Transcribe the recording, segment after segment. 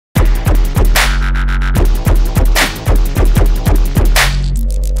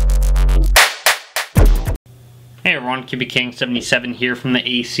Hey everyone, QBKing77 here from the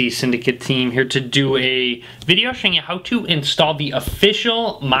AC Syndicate team, here to do a video showing you how to install the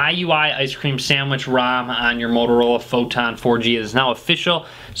official MIUI ice cream sandwich ROM on your Motorola Photon 4G. It is now official,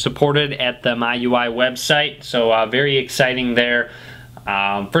 supported at the MIUI website, so very exciting there.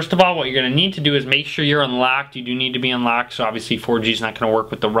 First of all, what you're going to need to do is make sure you're unlocked. You do need to be unlocked, so obviously 4G is not going to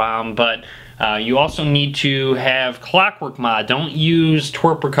work with the ROM, but you also need to have Clockwork Mod. Don't use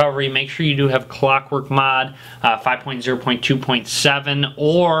Twerp Recovery. Make sure you do have Clockwork Mod 5.0.2.7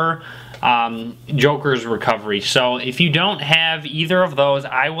 or Joker's Recovery. So if you don't have either of those,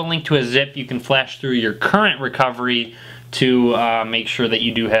 I will link to a zip you can flash through your current recovery to make sure that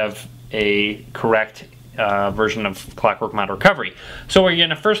you do have a correct version of Clockwork Mod Recovery. So what you're going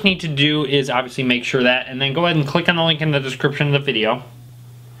to first need to do is obviously make sure that, and then go ahead and click on the link in the description of the video.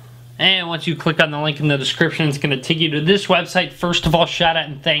 And once you click on the link in the description, it's going to take you to this website. First of all, shout out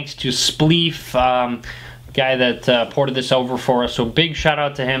and thanks to Spleef, guy that ported this over for us. So big shout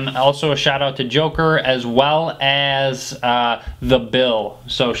out to him. Also a shout out to Joker as well as The Bill.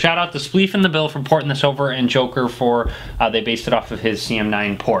 So shout out to Spleef and The Bill for porting this over, and Joker for they based it off of his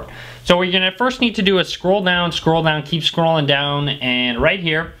CM9 port. So what you're going to first need to do is scroll down, keep scrolling down, and right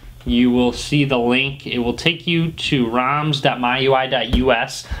here you will see the link. It will take you to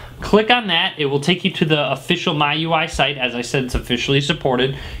roms.miui.us. Click on that. It will take you to the official MIUI site. As I said, it's officially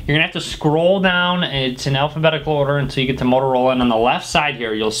supported. You're going to have to scroll down. It's in alphabetical order until you get to Motorola. And on the left side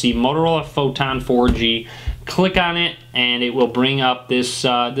here, you'll see Motorola Photon 4G. Click on it, and it will bring up this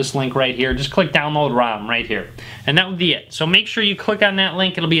this link right here. Just click Download ROM right here. And that would be it. So make sure you click on that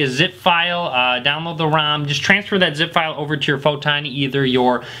link. It'll be a zip file. Download the ROM. Just transfer that zip file over to your Photon, either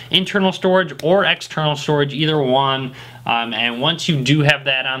your internal storage or external storage, either one. And once you do have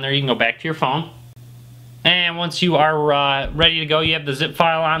that on there, you can go back to your phone. And once you are ready to go, you have the zip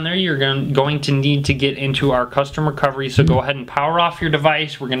file on there, you're going to need to get into our custom recovery. So go ahead and power off your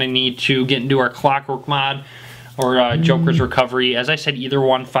device. We're going to need to get into our Clockwork Mod or Joker's Recovery. As I said, either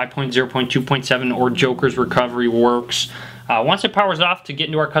one, 5.0.2.7 or Joker's Recovery works. Once it powers off, to get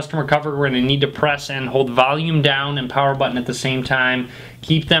into our custom recovery, we're going to need to press and hold volume down and power button at the same time.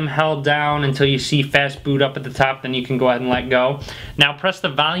 Keep them held down until you see fast boot up at the top, then you can go ahead and let go. Now press the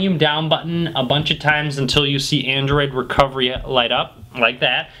volume down button a bunch of times until you see Android Recovery light up, like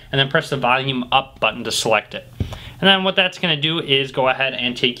that, and then press the volume up button to select it. And then what that's going to do is go ahead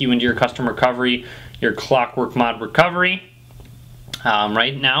and take you into your custom recovery, your Clockwork Mod Recovery.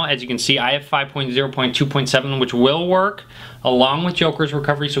 Right now, as you can see, I have 5.0.2.7, which will work along with Joker's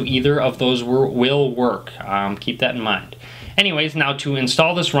Recovery, so either of those will work. Keep that in mind. Anyways, now to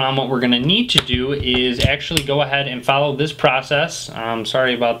install this ROM, what we're going to need to do is actually go ahead and follow this process.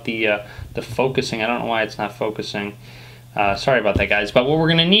 Sorry about the focusing. I don't know why it's not focusing. Sorry about that, guys. But what we're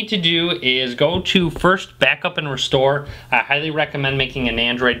going to need to do is go to first backup and restore. I highly recommend making an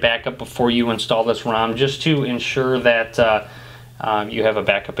Android backup before you install this ROM, just to ensure that you have a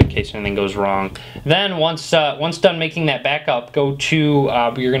backup in case anything goes wrong. Then once done making that backup, go to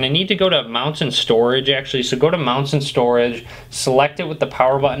you're going to need to go to Mounts and Storage, actually. So go to Mounts and Storage, select it with the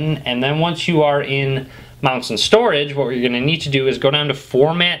power button, and then once you are in Mounts and Storage, what you're going to need to do is go down to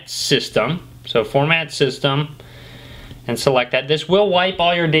Format System. So Format System, and select that. This will wipe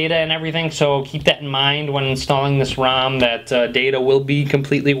all your data and everything, so keep that in mind when installing this ROM, that data will be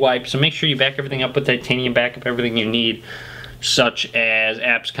completely wiped. So make sure you back everything up with Titanium Backup, everything you need, such as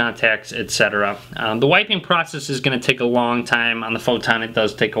apps, contacts, etc. The wiping process is going to take a long time. On the Photon, it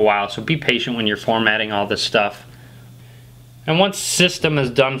does take a while, so be patient when you're formatting all this stuff. And once System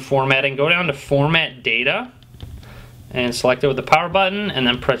is done formatting, go down to Format Data and select it with the power button, and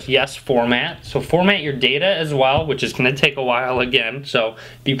then press Yes Format. So format your data as well, which is going to take a while again, so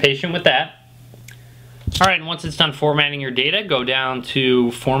be patient with that. Alright, and once it's done formatting your data, go down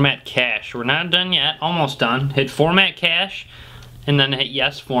to Format Cache. We're not done yet, almost done. Hit Format Cache, and then hit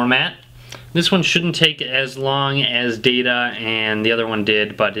Yes Format. This one shouldn't take as long as data and the other one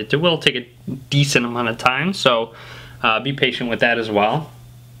did, but it will take a decent amount of time, so be patient with that as well.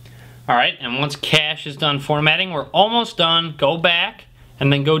 Alright, and once cache is done formatting, we're almost done. Go back,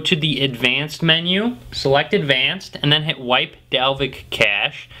 and then go to the Advanced menu, select Advanced, and then hit Wipe Dalvik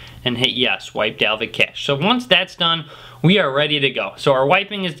Cache, and hit Yes, Wipe Dalvik Cache. So once that's done, we are ready to go. So our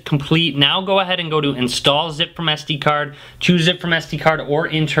wiping is complete. Now go ahead and go to Install Zip from SD card. Choose Zip from SD card or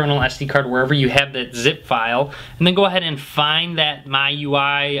internal SD card, wherever you have that zip file. And then go ahead and find that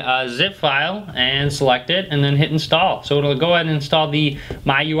MIUI zip file and select it, and then hit Install. So it'll go ahead and install the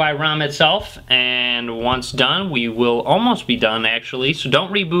MIUI ROM itself. And once done, we will almost be done actually. So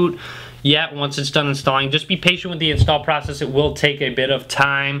don't reboot yet once it's done installing. Just be patient with the install process. It will take a bit of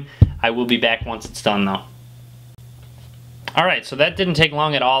time. I will be back once it's done though. Alright, so that didn't take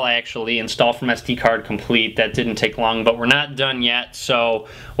long at all actually. Install from SD card complete. That didn't take long, but we're not done yet. So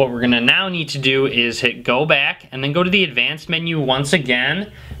what we're going to now need to do is hit go back and then go to the advanced menu once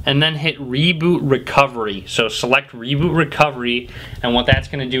again and then hit Reboot Recovery. So select Reboot Recovery, and what that's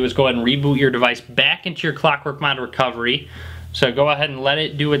going to do is go ahead and reboot your device back into your Clockwork Mod recovery. So go ahead and let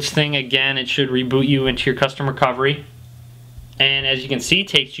it do its thing again. It should reboot you into your custom recovery. And as you can see, it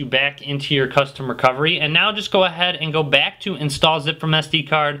takes you back into your custom recovery. And now just go ahead and go back to install zip from SD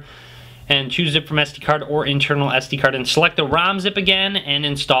card and choose zip from SD card or internal SD card and select the ROM zip again and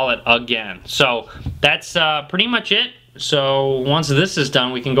install it again. So that's pretty much it. So once this is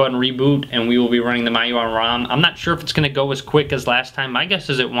done, we can go ahead and reboot and we will be running the MIUI ROM. I'm not sure if it's going to go as quick as last time. My guess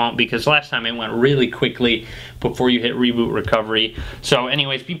is it won't, because last time it went really quickly before you hit Reboot Recovery. So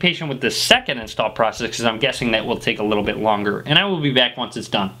anyways, be patient with the second install process, because I'm guessing that will take a little bit longer. And I will be back once it's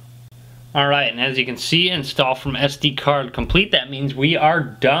done. Alright, and as you can see, install from SD card complete. That means we are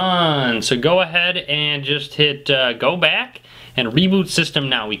done. So go ahead and just hit go back and reboot system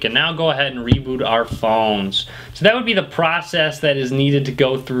now. We can now go ahead and reboot our phones. So that would be the process that is needed to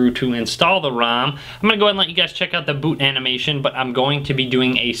go through to install the ROM. I'm going to go ahead and let you guys check out the boot animation, but I'm going to be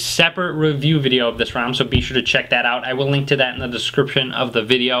doing a separate review video of this ROM, so be sure to check that out. I will link to that in the description of the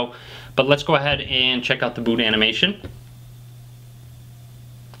video. But let's go ahead and check out the boot animation.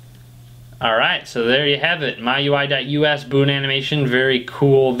 Alright, so there you have it. MIUI.US boot animation. Very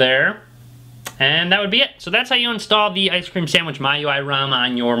cool there. And that would be it. So that's how you install the Ice Cream Sandwich MIUI ROM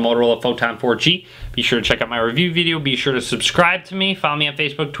on your Motorola Photon 4G. Be sure to check out my review video. Be sure to subscribe to me. Follow me on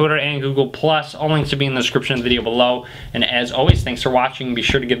Facebook, Twitter, and Google+. All links will be in the description of the video below. And as always, thanks for watching. Be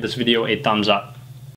sure to give this video a thumbs up.